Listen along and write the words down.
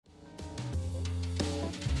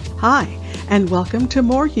Hi, and welcome to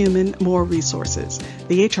More Human, More Resources,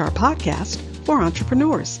 the HR podcast for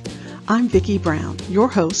entrepreneurs. I'm Vicki Brown, your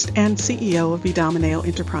host and CEO of Idomeneo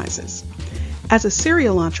Enterprises. As a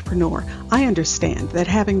serial entrepreneur, I understand that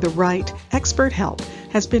having the right expert help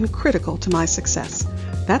has been critical to my success.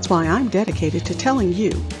 That's why I'm dedicated to telling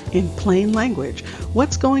you, in plain language,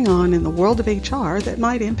 what's going on in the world of HR that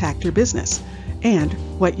might impact your business, and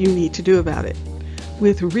what you need to do about it,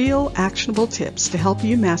 with real actionable tips to help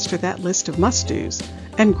you master that list of must-dos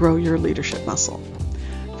and grow your leadership muscle.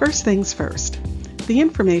 First things first, the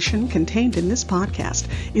information contained in this podcast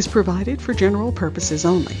is provided for general purposes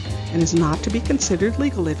only and is not to be considered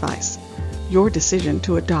legal advice. Your decision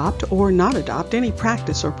to adopt or not adopt any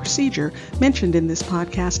practice or procedure mentioned in this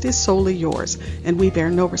podcast is solely yours, and we bear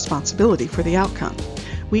no responsibility for the outcome.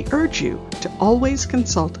 We urge you to always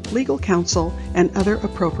consult legal counsel and other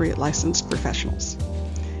appropriate licensed professionals.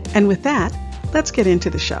 And with that, let's get into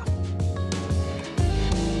the show.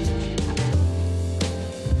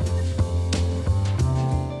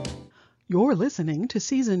 You're listening to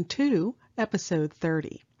Season 2, Episode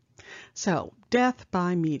 30. So, death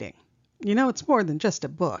by meeting. You know, it's more than just a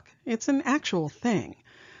book. It's an actual thing.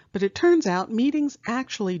 But it turns out meetings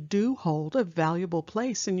actually do hold a valuable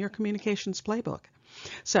place in your communications playbook.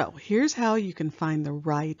 So, here's how you can find the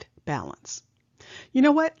right balance. You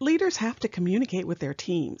know what? Leaders have to communicate with their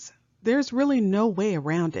teams. There's really no way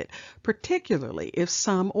around it, particularly if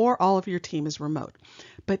some or all of your team is remote.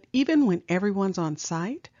 But even when everyone's on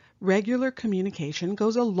site, regular communication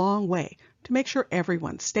goes a long way to make sure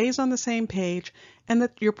everyone stays on the same page and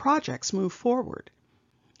that your projects move forward.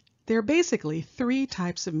 There are basically three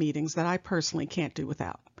types of meetings that I personally can't do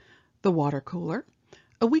without: the water cooler,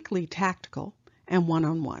 a weekly tactical, and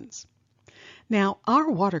one-on-ones. Now, our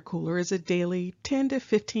water cooler is a daily 10 to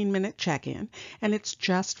 15 minute check-in, and it's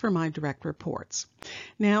just for my direct reports.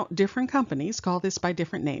 Now, different companies call this by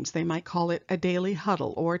different names. They might call it a daily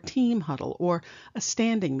huddle or a team huddle or a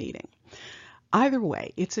standing meeting. Either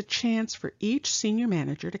way, it's a chance for each senior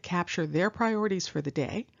manager to capture their priorities for the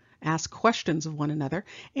day, ask questions of one another,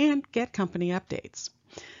 and get company updates.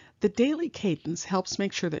 The daily cadence helps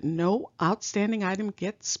make sure that no outstanding item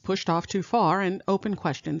gets pushed off too far and open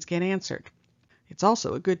questions get answered. It's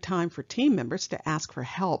also a good time for team members to ask for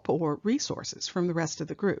help or resources from the rest of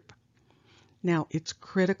the group. Now, it's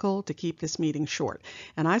critical to keep this meeting short,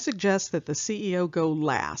 and I suggest that the CEO go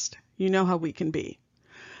last. You know how we can be.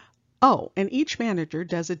 Oh, and each manager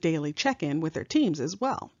does a daily check-in with their teams as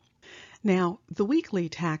well. Now, the weekly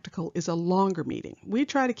tactical is a longer meeting. We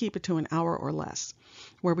try to keep it to an hour or less,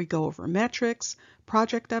 where we go over metrics,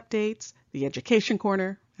 project updates, the education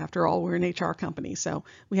corner. After all, we're an HR company, so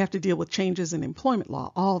we have to deal with changes in employment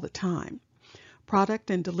law all the time, product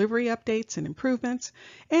and delivery updates and improvements,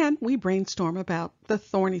 and we brainstorm about the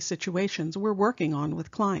thorny situations we're working on with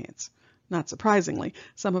clients. Not surprisingly,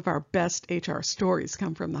 some of our best HR stories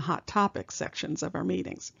come from the hot topics sections of our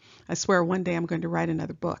meetings. I swear one day I'm going to write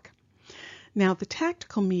another book. Now, the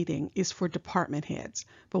tactical meeting is for department heads,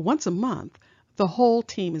 but once a month, the whole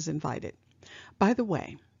team is invited. By the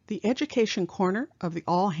way, the education corner of the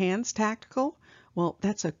all hands tactical, well,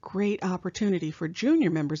 that's a great opportunity for junior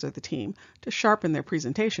members of the team to sharpen their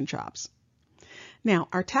presentation chops. Now,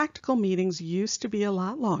 our tactical meetings used to be a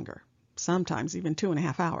lot longer, sometimes even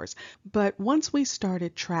 2.5 hours. But once we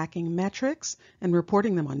started tracking metrics and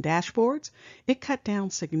reporting them on dashboards, it cut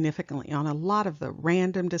down significantly on a lot of the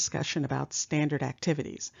random discussion about standard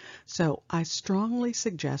activities. So I strongly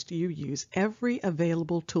suggest you use every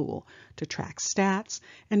available tool to track stats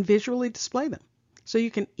and visually display them, so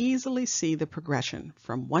you can easily see the progression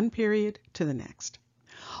from one period to the next.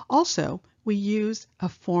 Also, we use a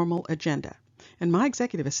formal agenda, and my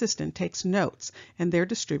executive assistant takes notes, and they're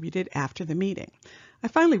distributed after the meeting. I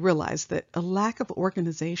finally realized that a lack of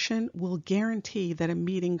organization will guarantee that a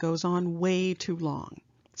meeting goes on way too long.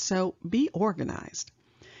 So be organized.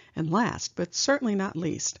 And last, but certainly not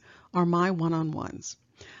least, are my one-on-ones.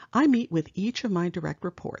 I meet with each of my direct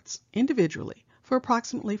reports individually for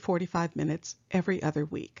approximately 45 minutes every other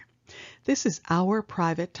week. This is our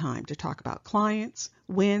private time to talk about clients,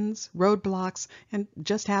 wins, roadblocks, and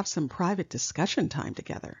just have some private discussion time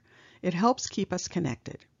together. It helps keep us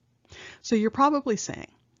connected. So you're probably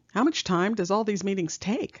saying, how much time does all these meetings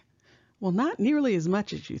take? Well, not nearly as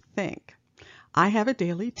much as you think. I have a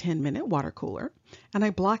daily 10-minute water cooler, and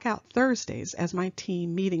I block out Thursdays as my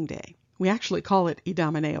team meeting day. We actually call it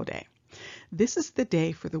Idomeneo Day. This is the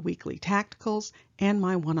day for the weekly tacticals and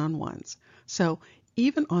my one-on-ones. So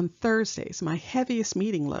even on Thursdays, my heaviest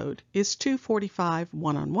meeting load is 2:45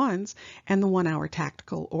 one-on-ones and the 1-hour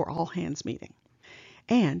tactical or all-hands meeting.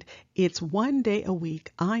 And it's one day a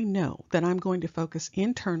week I know that I'm going to focus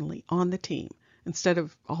internally on the team instead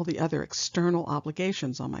of all the other external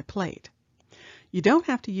obligations on my plate. You don't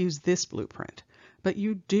have to use this blueprint, but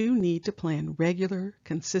you do need to plan regular,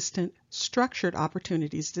 consistent, structured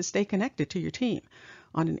opportunities to stay connected to your team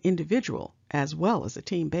on an individual as well as a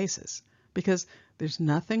team basis, because there's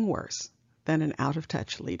nothing worse than an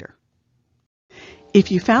out-of-touch leader.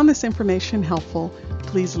 If you found this information helpful,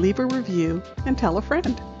 please leave a review and tell a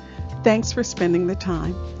friend. Thanks for spending the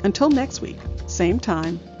time. Until next week, same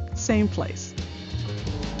time, same place.